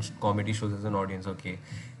on comedy shows as an audience, okay.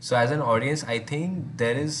 So as an audience, I think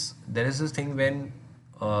there is this thing when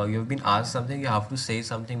you've been asked something, you have to say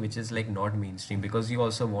something which is like not mainstream, because you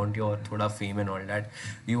also want your thoda fame and all that.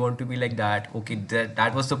 You want to be like that. Okay,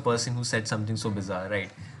 that was the person who said something so bizarre,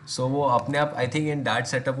 right? So वो अपने आप I think in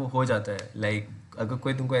that setup वो हो जाता है. Like अगर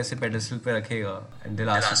कोई तुमको ऐसे pedestal पे रखेगा and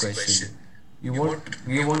they'll ask a question, you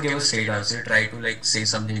won't give a straight answer. You try to like say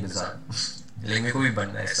something bizarre. like मेरे को भी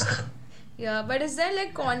बनना है ऐसा. Yeah, but is there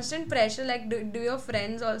like constant pressure? Like, do your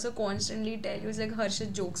friends also constantly tell you, it's like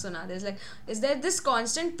Harshit jokes on others? Like, is there this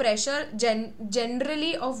constant pressure generally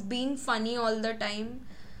of being funny all the time?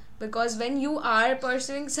 Because when you are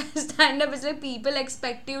pursuing stand up, it's like people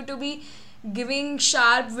expect you to be giving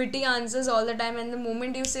sharp, witty answers all the time, and the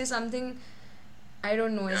moment you say something, I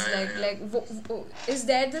don't know, it's is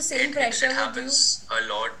there the same pressure with you? Happens a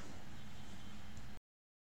lot.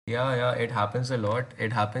 Yeah, yeah, it happens a lot.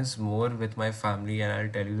 It happens more with my family, and I'll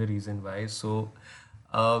tell you the reason why. So,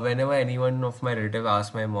 whenever anyone of my relative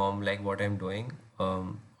asks my mom like what I'm doing,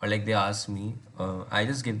 or like they ask me, I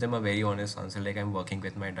just give them a very honest answer, like I'm working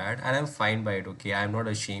with my dad, and I'm fine by it. Okay, I'm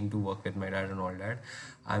not ashamed to work with my dad and all that.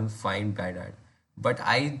 I'm fine by that. But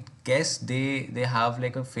I guess they have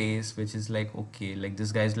like a face which is like, okay, like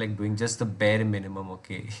this guy's like doing just the bare minimum.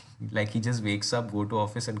 Okay, like he just wakes up, go to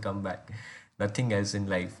office, and come back, nothing else in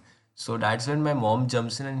life. So that's when my mom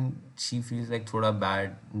jumps in and she feels like थोड़ा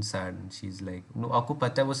bad and sad, and she's like, no, आपको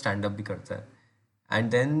पता है वो stand up भी करता है.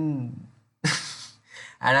 And then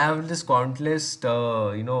and I have this countless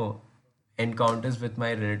encounters with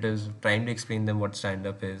my relatives trying to explain them what stand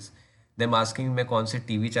up is, them asking मैं कौन से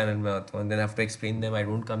टीवी चैनल में आता हूँ, and then I have to explain them I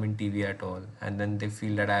don't come in TV at all, and then they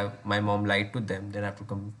feel that my mom lied to them, then I have to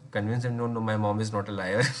convince them, no, no, my mom is not a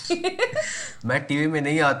liar. मैं TV में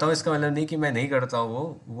नहीं आता हूँ इसका मतलब नहीं कि मैं नहीं करता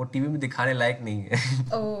हूँ, वो टीवी में दिखाने लायक नहीं है.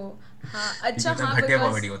 Oh, हाँ क्योंकि अच्छा उतना हाँ घटिया because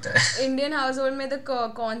कॉमेडी होता है. Indian household में the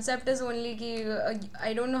concept is only कि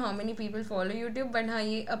I don't know how many people follow YouTube but हाँ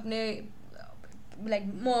ये अपने like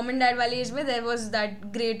mom and dad वाली age में there was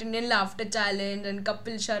that great Indian laughter challenge and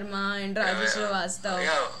Kapil Sharma and Rajesh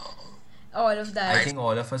Srivastava. all of I that. think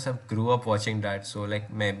all of us have grew up watching that. So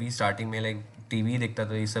like मैं भी starting में like TV देखता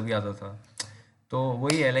था, ये सब ही आता था. तो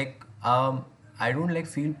वही है like I don't like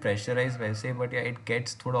feel pressurized वैसे, but yeah it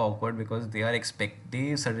gets थोड़ा awkward because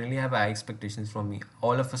they suddenly have high expectations from me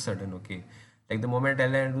all of a sudden. Okay, like the moment I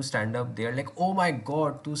tell them to do stand up, they are like, oh my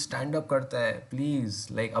god तू stand up करता है, please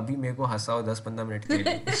like अभी मेरे को हंसाओ 10-15 minute के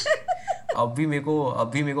लिए. अभी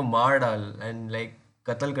मेरे को मार डाल and like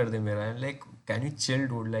कत्ल कर दे मेरा, and like can you chill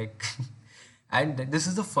dude like. And this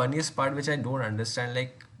is the funniest part which I don't understand.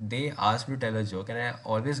 Like they ask me to tell a joke, and I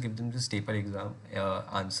always give them this taper exam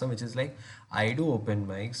answer, which is like, I do open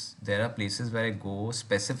mics. There are places where I go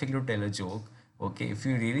specifically to tell a joke. Okay, if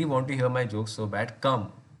you really want to hear my joke so bad, come.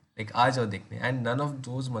 Like आ जाओ देखने. And none of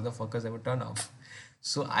those motherfuckers ever turn up.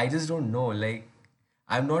 So I just don't know. Like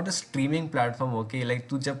I'm not a streaming platform. Okay, like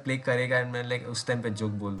तू जब play करेगा and मैं like उस time पे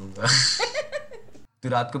joke बोल दूंगा. तू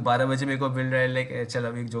रात को 12 बजे मेरे को मिल रहा है लाइक चल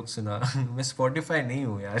अभी एक जोक सुना. मैं स्पॉटिफाई नहीं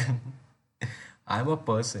हूँ यार. I am a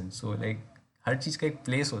person so like हर चीज़ का एक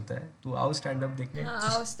प्लेस होता है. तू आओ स्टैंड अप देखने. हाँ,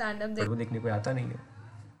 आओ स्टैंड अप बट देख. वो देखने कोई आता नहीं है.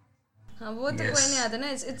 हाँ, वो तो यस. कोई नहीं आता ना.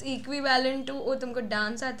 इट्स इक्विवेलेंट टू, ओ तुमको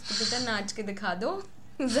डांस आता तो बेटा नाच के दिखा दो.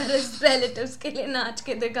 जरा रिलेटिव्स के लिए नाच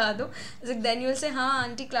के दिखा दो. देन यूल से हाँ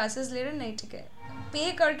आंटी क्लासेस ले रहे, नहीं ठीक है,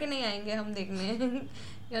 पे करके नहीं आएंगे हम देखने.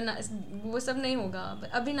 या ना, वो सब नहीं होगा.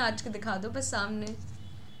 अभी नाच के दिखा दो बस सामने.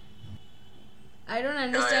 I don't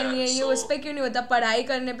understand. ये उस पे क्यों नहीं होता? पढ़ाई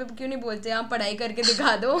करने पे क्यों नहीं बोलते हाँ पढ़ाई करके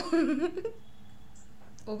दिखा दो?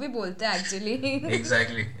 वो भी बोलते हैं actually.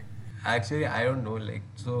 Exactly. Actually, I don't know. Like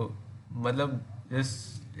so, matlab, this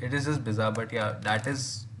it is just bizarre. But yeah, that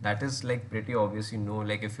is like pretty obvious. You know,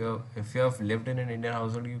 like if you have lived in an Indian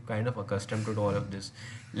household, you kind of accustomed to all of this.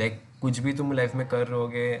 Like कुछ भी तुम life में कर रहे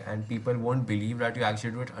होगे, and people won't believe that you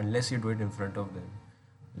actually do it unless you do it in front of them.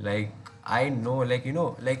 Like I know, like you know,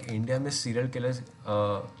 like India में serial killers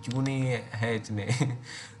क्यों नहीं है इतने.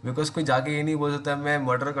 बिकॉज कोई जाके ये नहीं बोल सकता मैं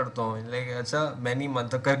मर्डर करता हूँ. लाइक अच्छा मैं नहीं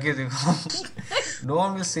मानता करके देखो. No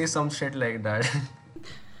one will say some shit like that.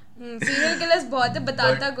 Serial killers बहुत है, बट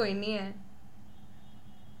बताता कोई नहीं है.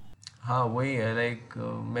 हाँ वही है लाइक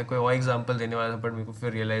मैं कोई और एग्जांपल देने वाला था बट मेरे को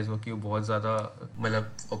फिर रियलाइज हुआ कि वो बहुत ज़्यादा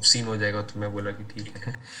मतलब ऑब्सीन हो जाएगा. तो मैं बोला कि ठीक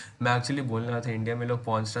है. मैं एक्चुअली बोलने रहा था इंडिया में लोग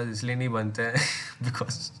पॉर्न स्टार्स इसलिए नहीं बनते हैं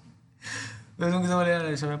बिकॉज मैं तुम किसी बोले यार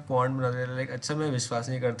ऐसा मैं पॉर्न बना दे लाइक अच्छा मैं विश्वास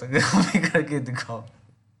नहीं करता कि हमें करके दिखाओ.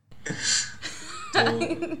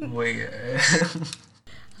 तो वही है.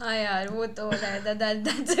 हाँ यार, वो तो हो रहा है.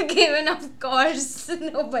 That's a given, of course.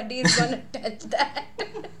 Nobody is gonna touch that.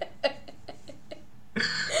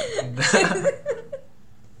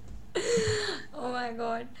 Oh my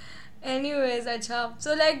god. Anyways, acha.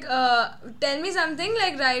 So like, tell me something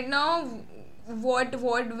like right now. Where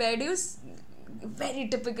do you? Very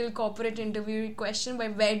typical corporate interview question.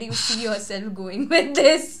 But where do you see yourself going with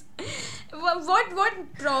this? What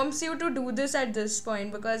prompts you to do this at this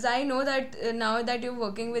point? Because I know that now that you're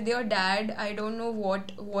working with your dad, I don't know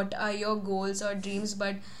what are your goals or dreams,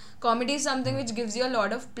 but comedy is something which gives you a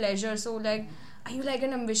lot of pleasure. So like, are you like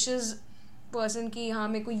an ambitious person कि हाँ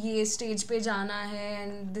मेरे को ये stage पे जाना है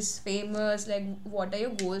and this famous, like what are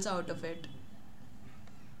your goals out of it?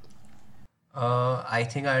 I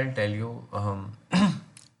think I'll tell you.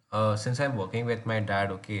 Since I'm working with my dad,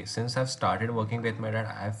 okay, since I've started working with my dad,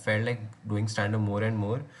 I've felt like doing stand up more and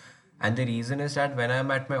more. And the reason is that when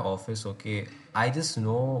I'm at my office, okay, I just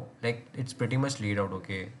know like it's pretty much laid out,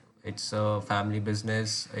 okay. It's a family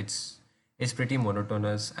business, it's pretty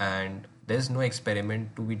monotonous, and there's no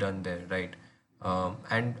experiment to be done there, right?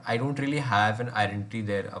 And I don't really have an identity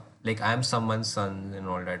there. Like I'm someone's son and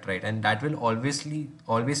all that, right? And that will always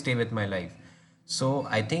stay with my life. So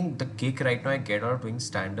I think the kick right now I get out of doing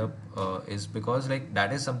stand up is because like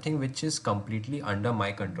that is something which is completely under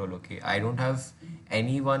my control. Okay, I don't have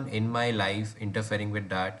anyone in my life interfering with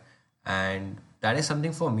that, and that is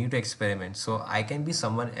something for me to experiment. So I can be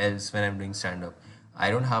someone else when I'm doing stand up.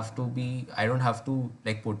 I don't have to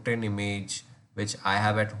like portray an image which I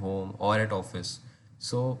have at home or at office.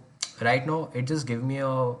 So right now it just give me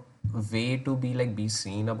a way to be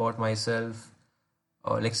seen about myself,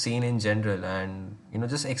 like seen in general, and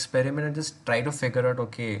just experiment and just try to figure out,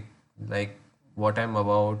 okay, like what I'm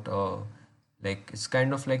about. Like it's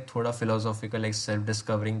kind of like thoda philosophical, like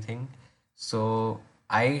self-discovering thing. So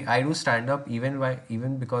I do stand up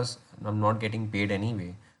even because I'm not getting paid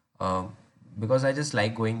anyway. Because I just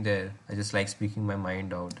like going there. I just like speaking my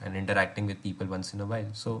mind out and interacting with people once in a while.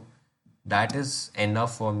 So that is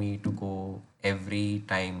enough for me to go every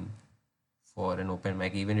time for an open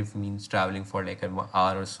mic, even if it means traveling for like an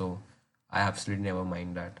hour or so. I absolutely never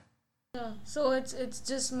mind that. Yeah. So it's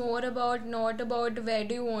just more about not about where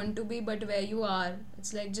do you want to be, but where you are.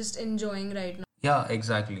 It's like just enjoying right now. Yeah,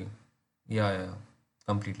 exactly. Yeah, yeah,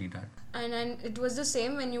 completely that. And it was the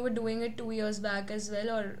same when you were doing it 2 years back as well,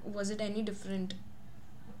 or was it any different?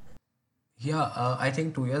 Yeah, I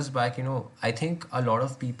think 2 years back, I think a lot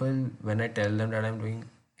of people, when I tell them that I'm doing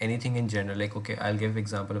anything in general, like, okay, I'll give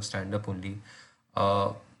example of stand-up only.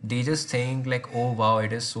 They just think like, oh wow,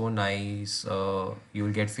 it is so nice.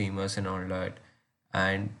 You'll get famous and all that.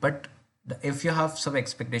 And but if you have some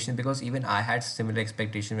expectation, because even I had similar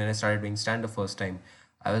expectation when I started doing stand-up first time.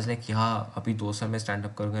 I was like, yeah, अभी 2 साल में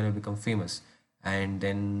stand-up करूँगा and I'll become famous. And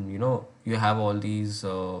then you have all these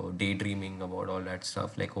daydreaming about all that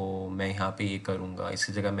stuff, like, oh मैं यहाँ पे ये करूँगा,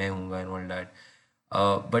 इसी जगह मैं हूँगा and all that.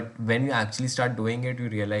 But when you actually start doing it, you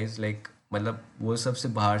realize like मतलब वो सब से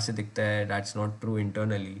बाहर से दिखता है, that's not true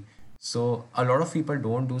internally. So a lot of people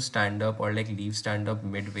don't do stand up or like leave stand up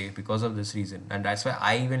midway because of this reason, and that's why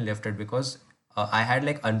I even left it, because I had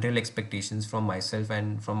like unreal expectations from myself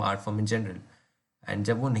and from art form in general. And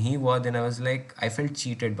जब वो नहीं हुआ, then I was like, I felt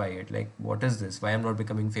cheated by it. Like, what is this? Why I'm not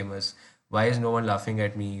becoming famous? Why is no one laughing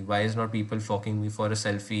at me? Why is not people flocking me for a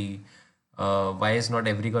selfie? Why is not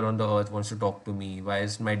every girl on the earth wants to talk to me? Why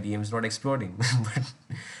is my DMs not exploding?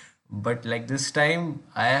 but like this time,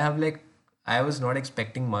 I was not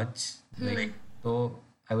expecting much. Like, so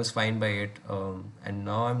I was fine by it. And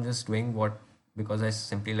now I'm just doing what, because I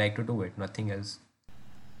simply like to do it, nothing else.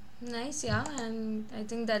 Nice, yeah, and I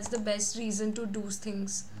think that's the best reason to do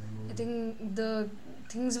things. I think the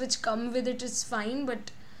things which come with it is fine,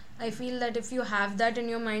 but I feel that if you have that in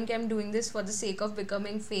your mind, "Okay, I'm doing this for the sake of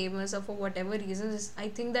becoming famous or for whatever reasons," I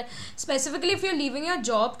think that specifically if you're leaving your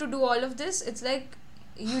job to do all of this, it's like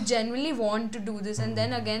you genuinely want to do this, and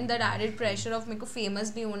then again that added pressure of मेरे को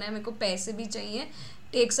famous भी होना है, मेरे को पैसे भी चाहिए,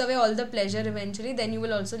 takes away all the pleasure eventually. Then you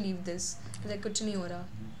will also leave this. Like कुछ नहीं हो रहा.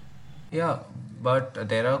 Yeah, but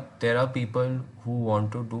there are people who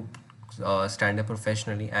want to do stand up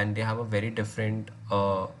professionally, and they have a very different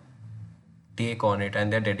take on it,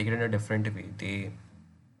 and they're dedicated in a different way.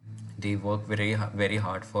 They work very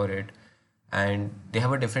hard for it, and they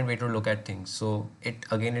have a different way to look at things. So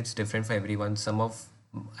it's different for everyone.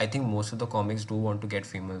 I think most of the comics do want to get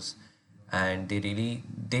famous, and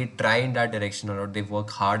they try in that direction, or they work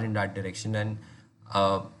hard in that direction. And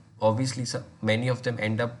uh, obviously many of them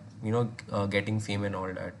end up getting fame and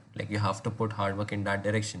all that. Like, you have to put hard work in that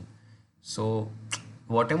direction. So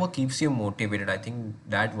whatever keeps you motivated, I think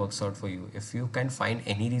that works out for you. If you can find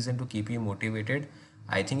any reason to keep you motivated,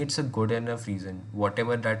 I think it's a good enough reason,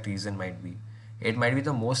 whatever that reason might be. It might be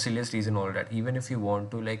the most silliest reason, all that. Even if you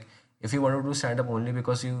want to, like, if you want to do stand up only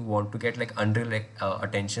because you want to get like unreal like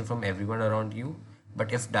attention from everyone around you,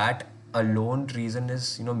 but if that alone reason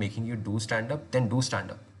is making you do stand up, then do stand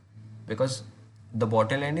up, because the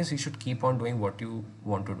bottom line is you should keep on doing what you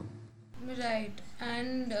want to do. Right.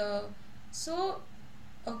 And so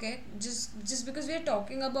okay, just because we are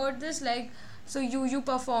talking about this, like, so you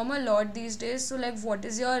perform a lot these days. So like, what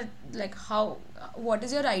is your, like, how, what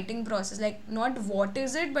is your writing process? Like, not what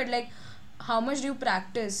is it, but like how much do you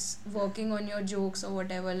practice working on your jokes or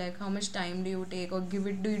whatever? Like, how much time do you take, or do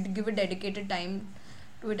you give a dedicated time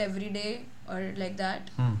to it every day, or like that?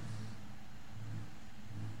 Hmm.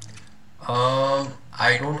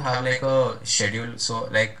 I don't have like a schedule. So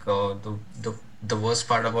like the worst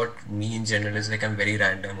part about me in general is like I'm very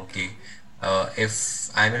random. Okay, if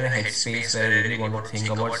I'm in a headspace where I really want to think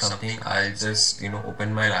about something, I'll just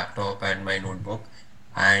open my laptop and my notebook,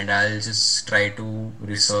 and I'll just try to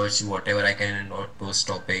research whatever I can on those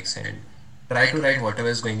topics and try to write whatever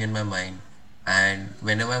is going in my mind. And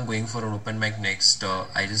whenever I'm going for an open mic next,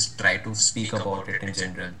 I just try to speak about it in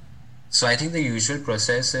general. So I think the usual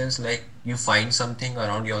process is like you find something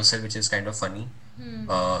around yourself which is kind of funny.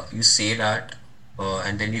 You say that,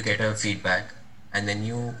 and then you get a feedback, and then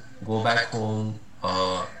you go back home,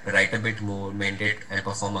 write a bit more, meditate, and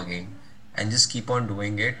perform again, and just keep on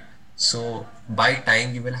doing it. So by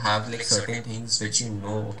time you will have like certain things which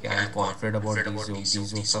okay, I'm confident about these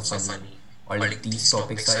jokes are funny, or like these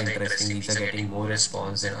topics are interesting, these are getting more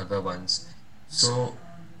response than other ones. So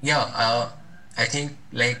yeah, I think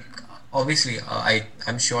like obviously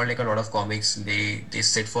I'm sure like a lot of comics, they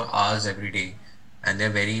sit for hours every day, and they're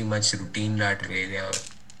very much routine that way.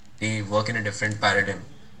 They work in a different paradigm.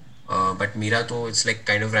 But Mira though, it's like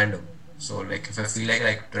kind of random. So like if I feel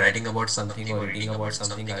like writing about something or reading about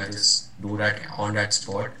something, I'll just do that on that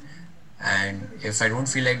spot. And if I don't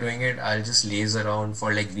feel like doing it, I'll just laze around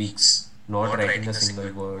for like weeks, not writing a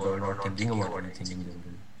single word or not thinking about anything in general.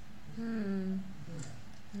 Hmm.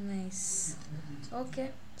 Nice.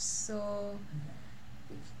 Okay. So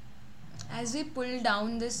As we pull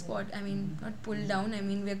down this spot, I mean, not pull down, I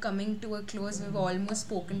mean, we're coming to a close. We've almost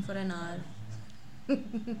spoken for an hour.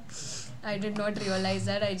 I did not realize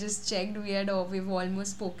that. I just checked. We've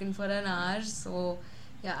almost spoken for an hour. So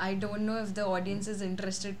yeah, I don't know if the audience is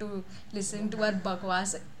interested to listen to our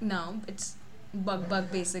bakwas now. It's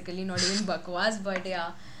bug basically, not even bakwas, but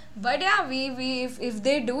yeah, we if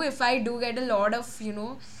they do, if I do get a lot of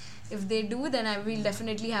if they do, then I will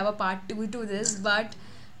definitely have a part two to this. But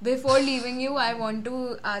before leaving you, I want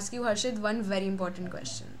to ask you, Harshit, one very important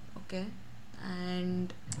question. Okay,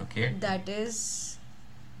 and Okay. that is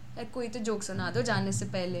कोई तो joke सुना दो जाने से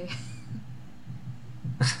पहले.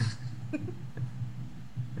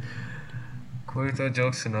 कोई तो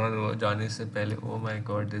joke सुना दो जाने से पहले. Oh my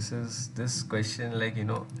God, this question, like,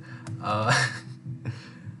 uh,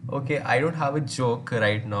 okay, I don't have a joke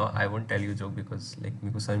right now. I won't tell you a joke because like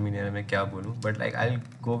मेरे को समझ में नहीं आ रहा मैं क्या बोलूँ. But like I'll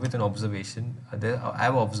go with an observation.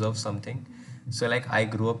 I've observed something. So like I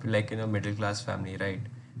grew up like in a middle class family, right?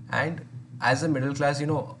 And as a middle class,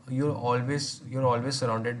 you're always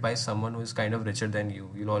surrounded by someone who is kind of richer than you.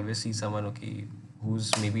 You'll always see someone, okay,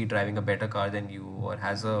 who's maybe driving a better car than you or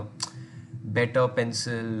has a better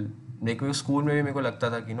pencil. मेरे को school में भी मेरे को लगता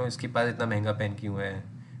था कि इसके पास इतना महंगा पेन क्यों है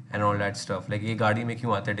and all that stuff. Like ये गाड़ी में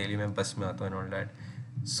क्यों आता है डेली, मैं बस में आता हूँ and all that.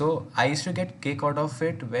 So I used to get kick out of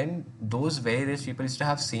it when those very rich people used to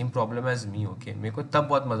have same problem as me. Okay, मेरे को तब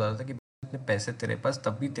बहुत मजा आता था कि इतने पैसे तेरे पास,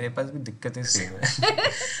 तब भी तेरे पास भी दिक्कतें सेम है.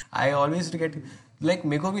 आई ऑलवेज गेट लाइक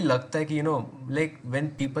मेरे को भी लगता है कि like when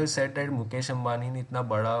people said that Mukesh Ambani ने इतना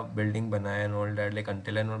बड़ा बिल्डिंग बनाया and all that, like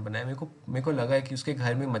until and all बनाया, मेरे को लगा है कि उसके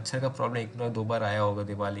घर में मच्छर का प्रॉब्लम एक ना दो बार आया होगा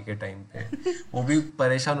दिवाली के टाइम पे. वो भी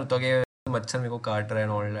परेशान होता होगा कि मच्छर मेरे को काट रहा है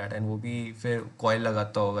एंड ऑल दैट, एंड वो भी फिर कॉइल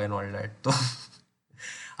लगाता होगा एंड ऑल दैट. तो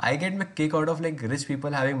I get my kick out of like rich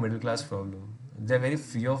people having middle class problem. There very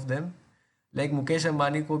few of them. Like Mukesh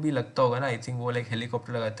Ambani को भी लगता होगा ना, आई थिंक वो लाइक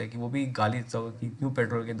हेलीकॉप्टर लगाते हैं कि वो भी गाली देता होगा कि क्यों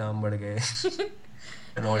पेट्रोल के दाम बढ़ गए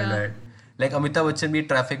and all Yeah. That. Like Amitabh Bachchan भी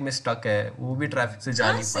ट्रैफिक में स्टक है, वो भी ट्रैफिक से जा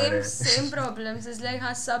हाँ, नहीं पा रहे same हैं. problems. It's like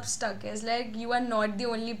हाँ सब stuck है. It's like you are not the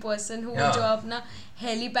only person who Yeah. जो अपना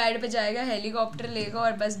हेलीपैड पे जाएगा, हेलीकॉप्टर लेगा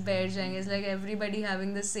और बस बैठ जाएंगे. It's like everybody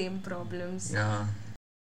having the same problems. Yeah.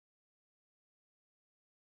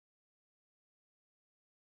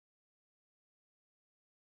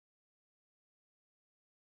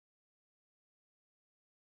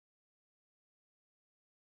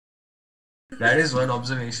 That is one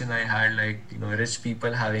observation I had, like, rich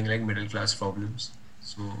people having like middle class problems.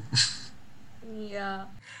 So Yeah.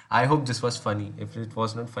 I hope this was funny. If it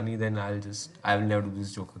was not funny, then I will never do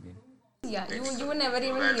this joke again. Yeah, you were never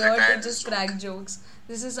even here to just crack jokes.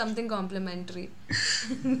 This is something complimentary.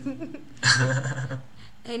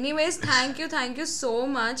 Anyways, thank you so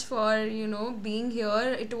much for being here.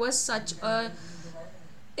 It was such a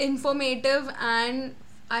informative, and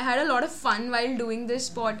I had a lot of fun while doing this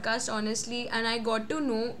podcast, honestly, and I got to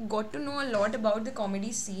know a lot about the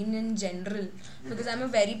comedy scene in general, because I'm a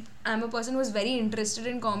person who's very interested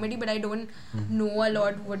in comedy, but I don't know a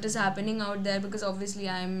lot what is happening out there, because obviously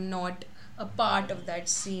I'm not a part of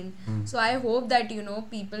that scene. So I hope that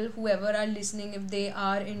people, whoever are listening, if they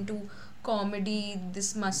are into comedy,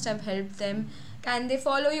 this must have helped them. Can they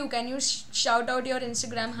follow you? Can you shout out your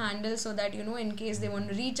Instagram handle so that in case they want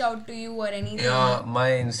to reach out to you or anything? My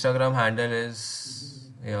Instagram handle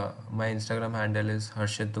is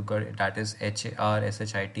Harshit Dugar. That is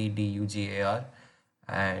HARSHITDUGAR,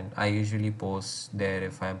 and I usually post there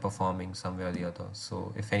if I'm performing somewhere or the other.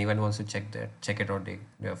 So if anyone wants to check it out, they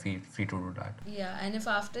are free to do that. Yeah, and if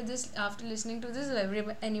after listening to this,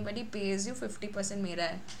 anybody pays you, 50%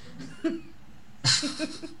 mera hai.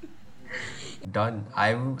 Done.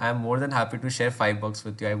 I'm more than happy to share $5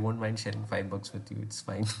 with you. I won't mind sharing $5 with you. It's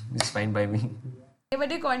fine. It's fine by me.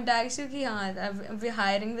 Anybody contacts you ki we're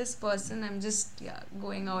hiring this person, I'm just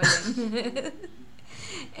going all in.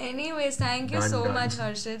 Anyways, thank you Done, so done. much,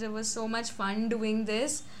 Harshit. It was so much fun doing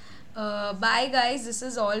this. Bye guys, this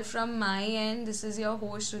is all from my end. This is your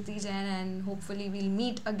host Shruti Jain, and hopefully we'll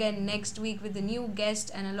meet again next week with a new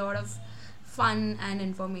guest and a lot of fun and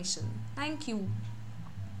information. Thank you.